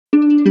Hi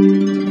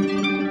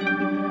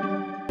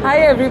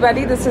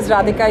everybody, this is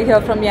Radhika here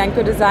from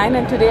Yanko Design,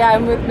 and today I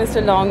am with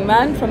Mr.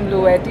 Longman from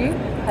Bluetti.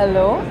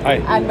 Hello. Hi.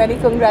 And many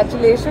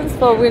congratulations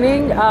for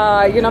winning,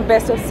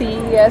 Best of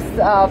CES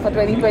for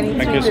 2023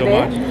 Thank you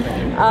today. so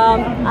much.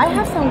 I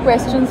have some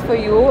questions for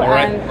you,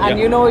 Right. and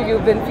you know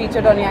you've been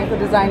featured on Yanko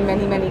Design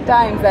many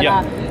times, and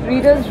our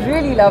readers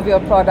really love your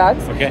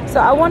products. Okay.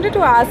 So I wanted to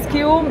ask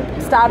you,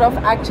 start off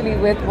actually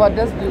with what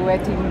does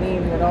Bluetti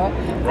mean?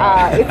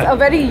 It's a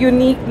very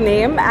unique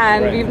name,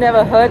 and we've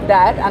never heard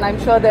that, and I'm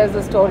sure there's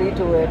a story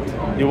to it.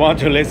 You want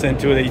to listen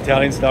to the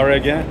Italian story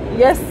again?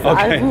 Yes,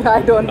 Okay.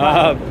 I don't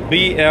mind.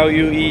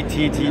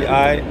 Bluetti.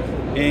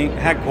 In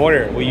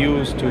headquarters, we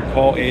used to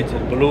call it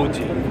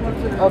Bluetti.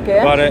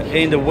 Okay. But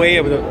in the way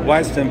of the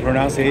Western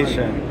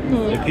pronunciation,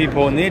 the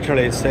people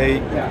naturally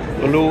say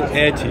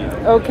Bluetti.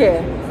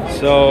 Okay.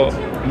 So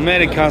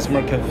many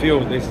customers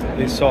confused.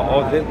 They saw,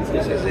 oh, this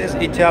is this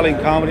Italian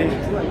company,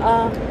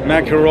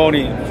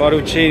 macaroni,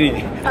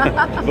 fettuccine,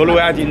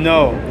 Bluetti.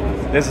 No,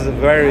 this is a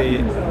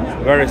very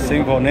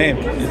simple name.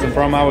 It's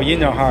from our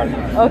inner heart.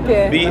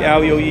 Okay.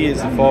 Blue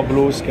is for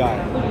blue sky.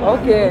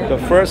 Okay. The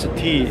first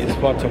T is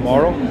for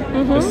tomorrow.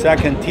 The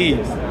second T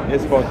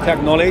is for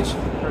technology.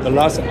 The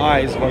last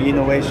I is for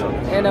innovation.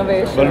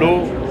 Innovation.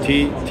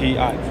 Bluetti.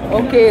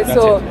 Okay, That's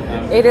so it.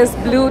 it is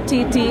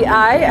Bluetti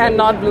and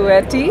not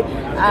Bluetti.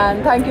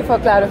 And thank you for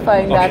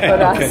clarifying that for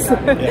us.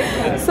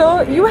 Yeah.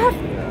 So you have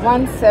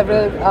won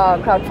several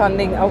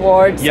crowdfunding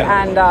awards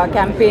and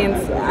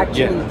campaigns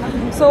actually.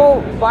 Yeah.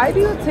 So why do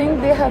you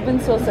think they have been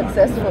so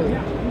successful?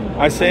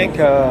 I think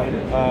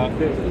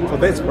for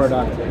this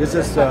product, this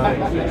is,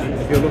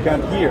 if you look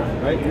at here,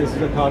 right, this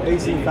is called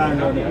AC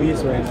fan on the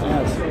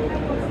B3S.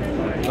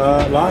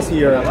 Last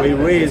year, we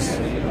raised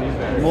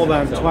more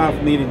than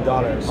 $12 million in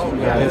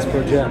this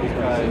project.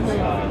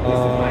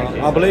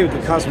 I believe the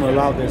customer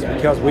love this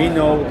because we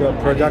know the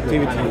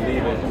productivity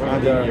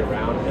and the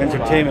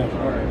entertainment,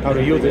 how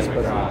to use this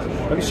product.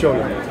 Let me show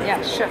you.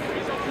 Yeah, sure.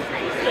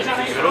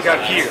 Look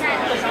at here.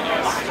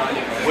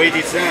 We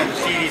designed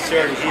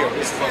CD30 here.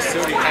 This is for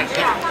 30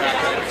 ampere.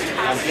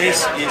 And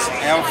this is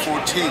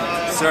L14,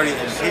 30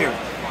 ampere.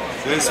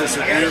 This is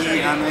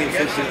NEMA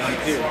 50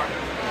 ampere.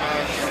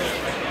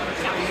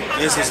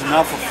 This is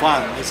not for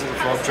fun. This is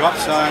for drop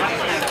side.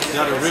 They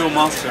are the real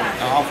monster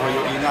and offer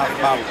you enough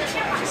power.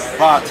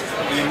 But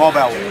in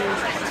mobile way.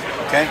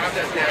 Okay?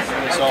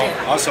 So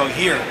also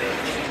here,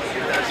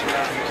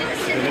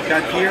 if you look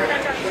at here,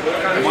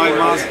 my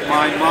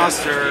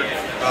master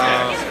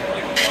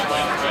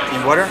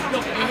inverter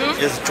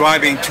is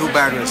driving two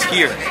batteries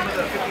here.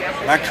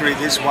 Actually,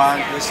 this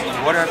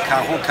inverter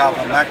can hook up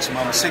a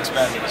maximum 6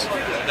 batteries.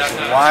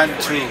 1,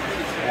 2,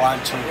 1,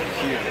 2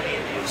 here.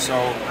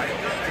 So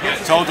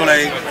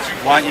totally,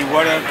 one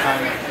inverter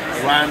can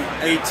run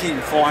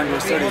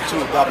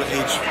 18,432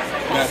 WH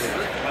battery.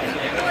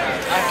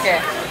 Okay.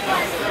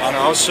 And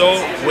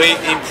also, we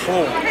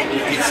improve the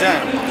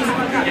design.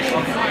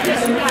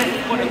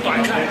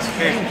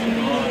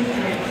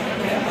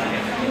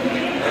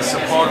 It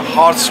supports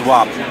hot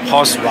swap.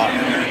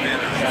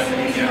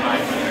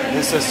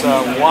 This is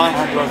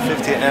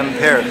 150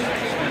 ampere.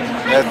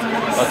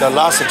 The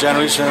last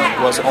generation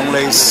was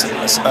only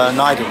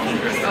 90.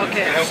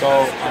 Okay. So,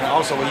 and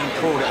also we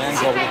improve the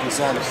angle of the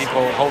design.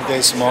 People hold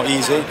this more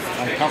easy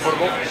and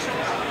comfortable.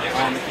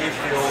 And if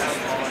you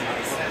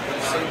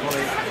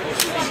simply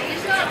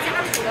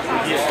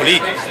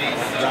click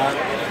that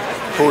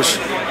push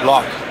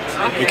lock,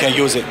 you can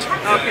use it.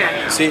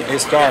 Okay. See, it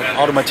starts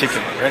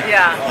automatically, right?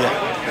 Yeah. Yeah.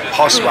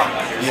 Hot swap.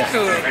 Yeah.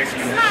 Cool.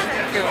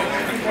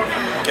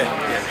 Okay.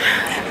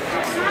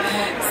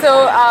 So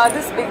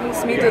this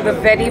brings me to the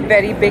very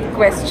big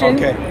question.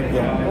 Okay.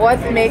 Yeah. What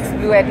makes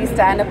Bluetti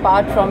stand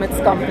apart from its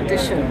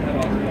competition?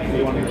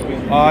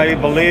 I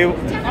believe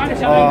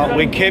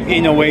we keep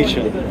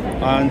innovation,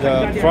 and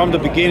from the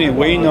beginning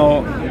we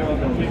know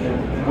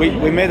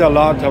we made a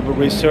lot of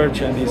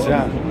research and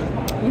design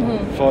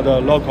for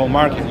the local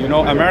market. You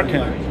know,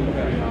 American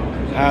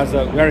has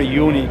a very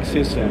unique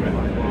system.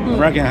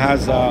 American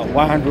has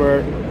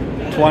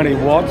 120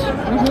 watts.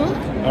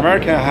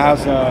 American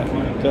has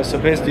the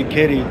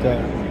sophisticated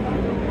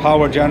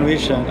power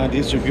generation and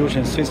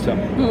distribution system,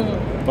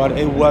 but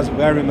it was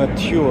very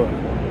mature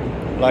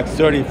like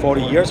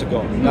 30-40 years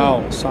ago.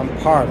 Now some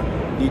part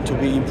need to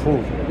be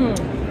improved.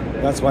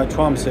 That's why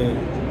Trump said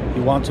he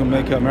wants to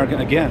make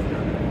American again,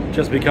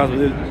 just because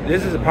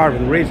this is a part of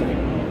the reason.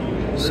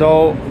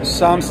 So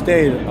some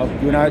states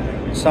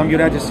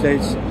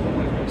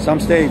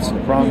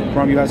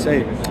from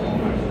USA,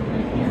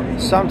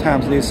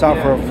 sometimes they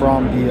suffer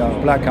from the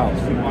blackout.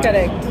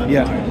 Correct.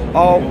 Yeah,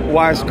 all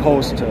West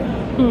Coast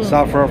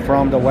suffer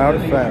from the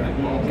wildfire.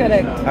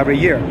 Correct. Every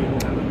year.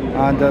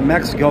 And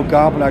Mexico,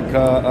 Gulf, like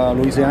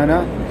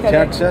Louisiana, Correct.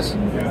 Texas,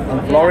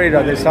 and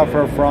Florida, they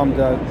suffer from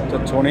the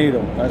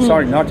tornado.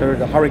 Sorry, not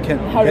the hurricane.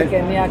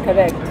 Hurricane, okay? yeah,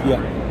 correct.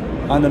 Yeah.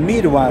 And the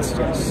Midwest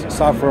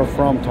suffer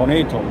from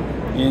tornado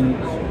in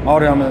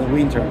autumn and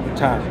winter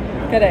time.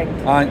 Correct.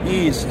 And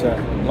East,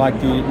 like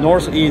the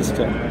Northeast,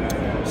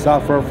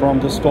 suffer from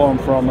the storm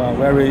from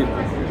very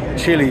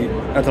Chile,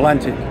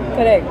 Atlantic.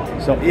 Correct.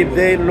 So if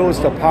they lose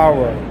the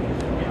power,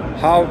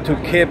 how to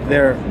keep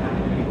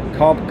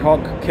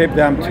keep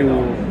them to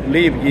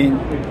live in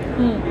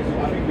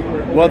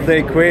what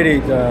they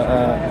created,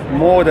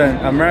 modern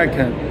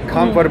American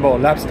comfortable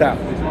lifestyle.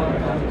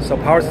 So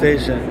power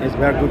station is a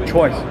very good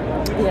choice.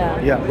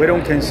 Yeah. We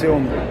don't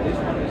consume.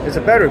 It's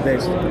a battery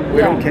based.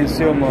 We don't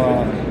consume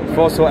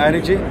fossil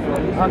energy.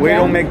 We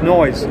don't make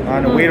noise,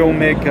 and we don't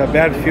make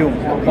bad fume,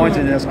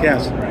 poisonous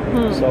gas.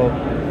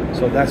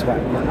 So that's why.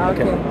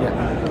 Okay.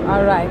 Yeah.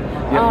 All right.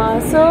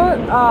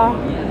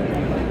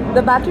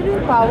 The battery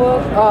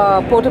power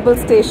portable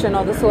station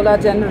or the solar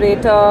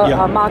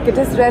generator market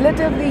is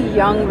relatively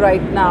young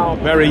right now.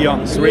 Very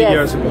young, 3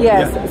 years ago.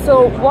 Yes.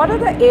 So what are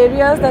the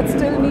areas that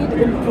still need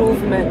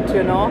improvement,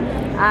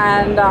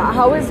 and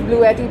how is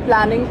Bluetti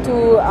planning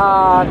to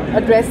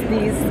address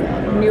these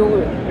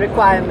new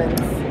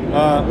requirements?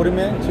 What do you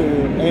mean? To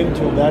aim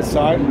to that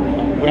side?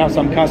 We have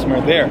some customer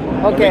there.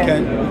 Okay. We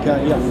can,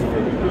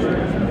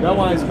 That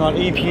one is called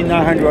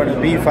EP900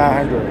 and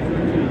B500.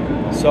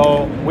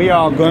 So we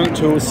are going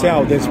to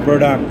sell this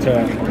product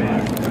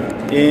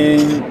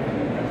in,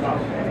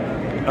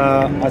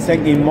 I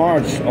think in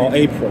March or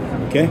April,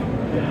 okay?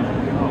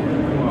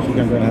 So you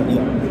can go ahead,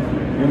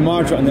 In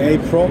March and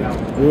April,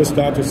 we will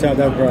start to sell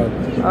that product.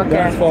 Okay.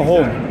 That's for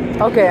home.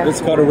 Okay.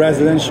 It's called a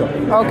residential.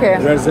 Okay.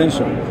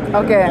 Residential.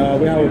 Okay.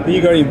 We have a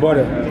bigger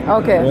inverter.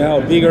 Okay. We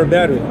have a bigger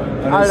battery.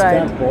 And All it's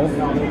right. stackable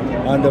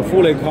and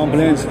fully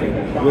compliant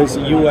with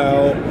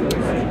UL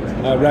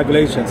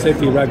regulation,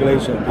 safety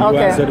regulation,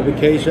 US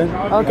certification,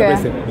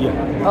 everything.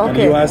 And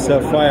US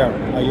fire,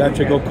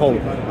 electrical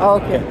code.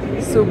 Okay,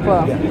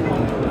 super.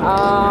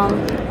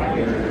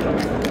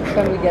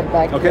 Can we get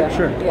back Okay, here?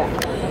 sure. Yeah.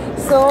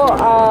 So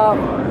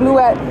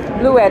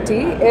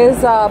Bluetti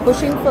is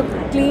pushing for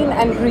clean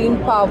and green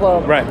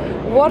power. Right.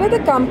 What are the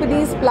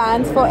company's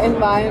plans for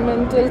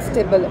environmental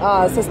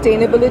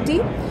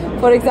sustainability?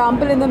 For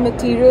example, in the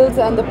materials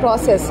and the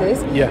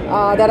processes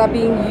that are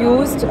being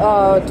used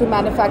to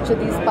manufacture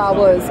these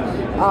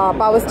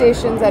power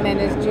stations and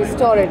energy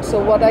storage. So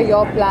what are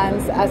your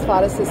plans as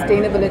far as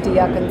sustainability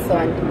are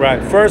concerned?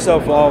 Right. First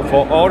of all,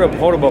 for all the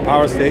portable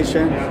power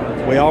station,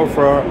 we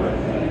offer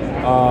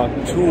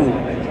 2,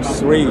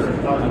 3.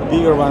 The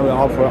bigger one we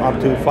offer up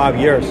to 5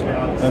 years.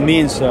 That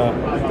means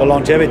the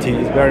longevity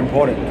is very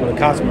important for the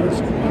customers.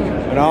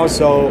 And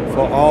also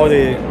for all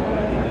the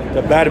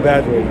bad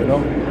battery,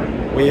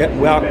 we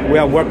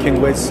are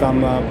working with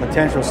some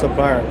potential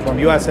supplier from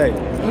USA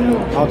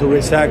how to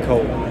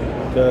recycle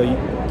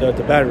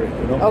the battery.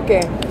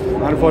 Okay.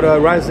 And for the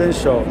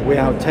residential, we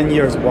have 10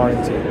 years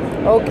warranty.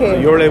 Okay. So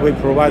usually we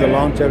provide a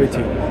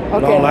longevity,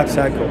 long life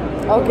cycle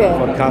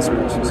for the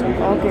customers. So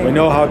we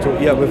know how to,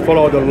 we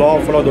follow the law,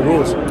 follow the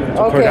rules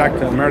to protect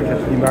the American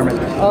environment.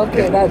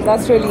 Okay,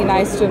 that's really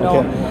nice to know.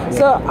 Okay.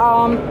 So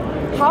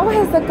how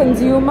has the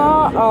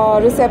consumer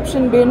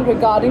reception been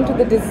regarding to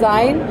the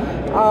design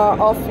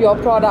of your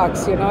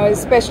products,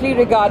 especially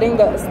regarding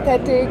the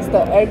aesthetics,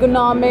 the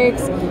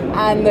ergonomics,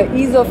 and the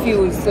ease of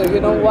use? So,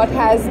 what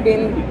has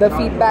been the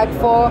feedback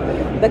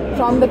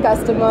from the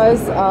customers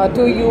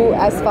to you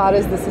as far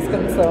as this is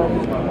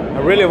concerned? I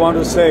really want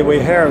to say we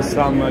hired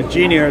some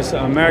genius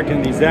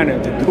American designer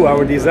to do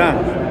our design.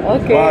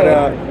 Okay. But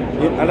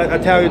I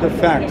tell you the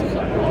fact,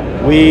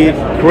 we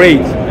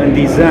create and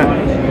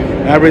design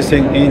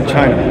everything in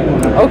China.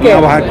 Okay.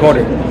 Our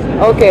headquarters.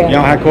 Okay. In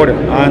our headquarters.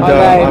 And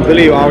I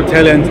believe our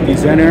talent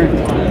designer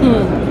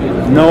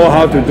know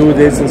how to do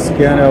this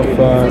kind of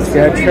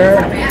sketcher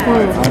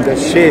and the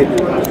shape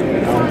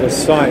and the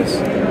size.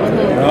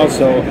 And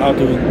also how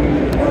to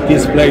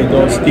display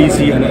those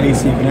DC and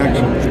AC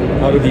connections.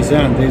 How to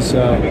design this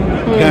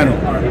panel,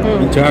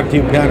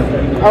 interactive panel.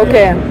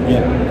 Okay.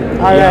 Yeah.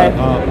 All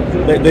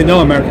right. They know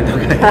American.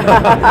 Okay.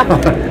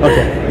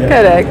 Okay. Yeah.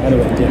 Correct.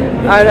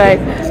 Anyway, All right.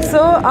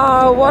 So,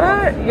 what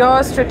are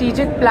your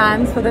strategic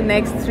plans for the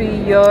next 3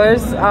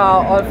 years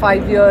or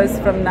 5 years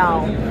from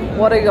now?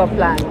 What are your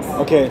plans?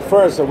 Okay,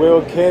 first we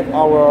will keep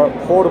our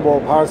portable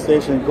power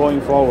station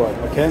going forward,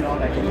 okay?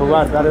 To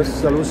provide better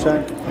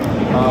solution,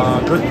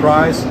 good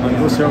price, and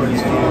good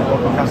service to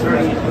local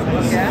customers.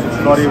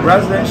 For the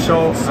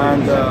residential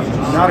and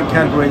another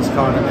category is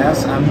called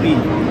SMB,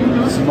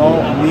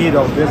 small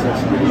medium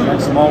business,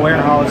 like small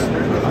warehouse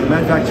and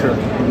manufacturer.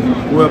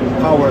 We'll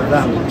power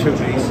them too.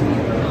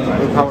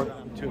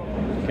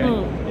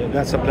 Okay,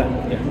 that's the plan.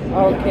 Yeah.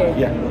 Okay.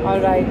 Yeah. All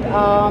right.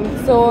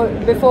 So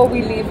before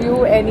we leave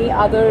you, any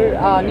other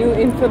new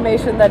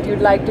information that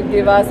you'd like to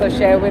give us or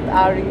share with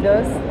our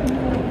readers?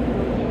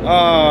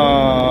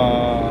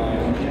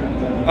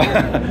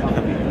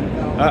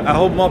 I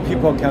hope more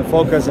people can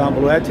focus on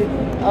Bluetti.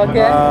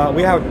 Okay.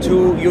 We have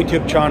 2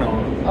 YouTube channels.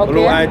 Okay.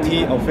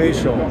 Bluetti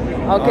Official.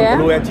 Okay.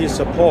 And Bluetti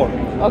Support.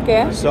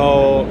 Okay.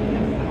 So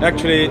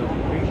actually,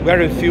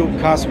 very few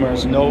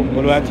customers know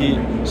Bluetti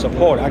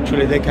Support.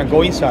 Actually, they can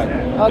go inside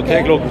to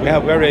take a look. We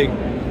have very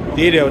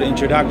detailed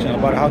introduction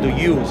about how to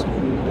use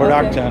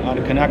product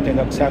and connecting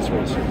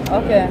accessories.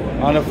 Okay.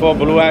 And for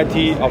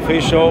Bluetti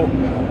Official,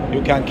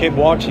 you can keep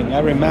watching.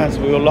 Every month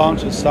we will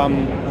launch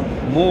some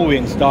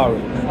moving story.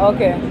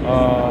 Okay.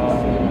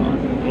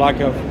 Like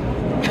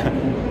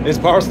this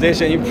power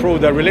station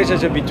improved the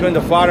relationship between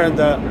the father and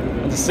the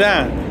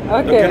son.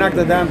 Okay. To connect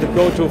them to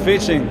go to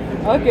fishing.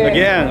 Okay.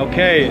 Again,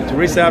 okay, to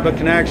reset the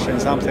connection,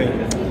 something.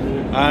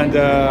 And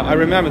I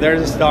remember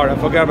there's a story. I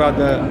forgot about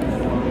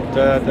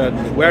the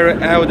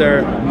very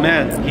elder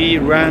man. He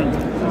ran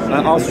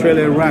an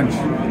Australian ranch,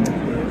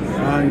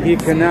 and he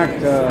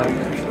connect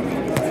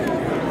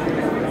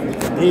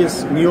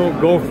his new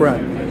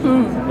girlfriend,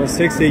 the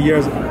 60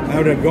 years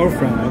elder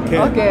girlfriend. Okay.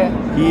 Okay.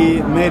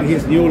 He made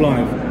his new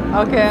life.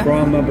 Okay.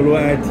 From a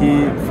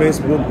Bluetti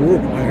Facebook group.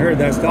 I heard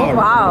that story. Oh,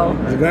 wow.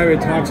 It's a very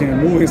touching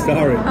and moving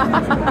story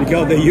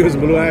because they use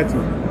Bluetti.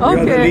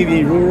 Because they live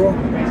in rural.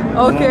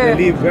 Okay.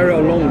 They live very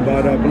alone,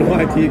 but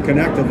Bluetti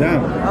connected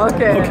them.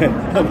 Okay.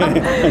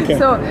 Okay.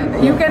 So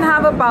you can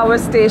have a power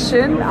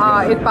station.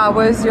 It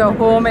powers your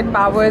home. It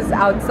powers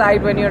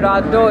outside when you're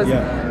outdoors.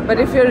 Yeah. But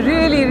if you're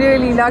really,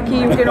 really lucky,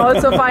 you can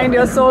also find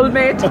your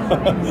soulmate.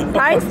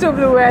 Thanks to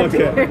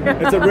Bluetti.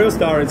 Okay. It's a real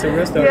story. It's a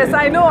real story. Yes,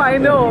 I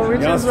know. Which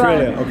in is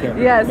Australia. why.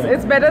 Okay. Yes, okay.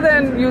 it's better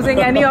than using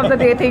any of the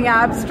dating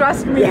apps.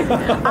 Trust me.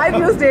 I've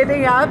used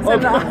dating apps,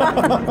 and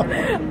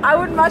I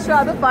would much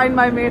rather find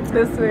my mate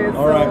this way.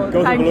 All right.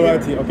 Go to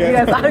Bluetti. Okay.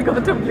 Yes, I'll go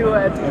to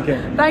Bluetti.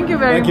 Okay. Thank you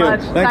very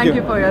much. Thank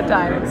you for your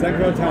time. Thank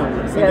you for your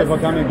time. Thank you for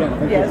coming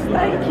again.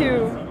 Thank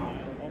you.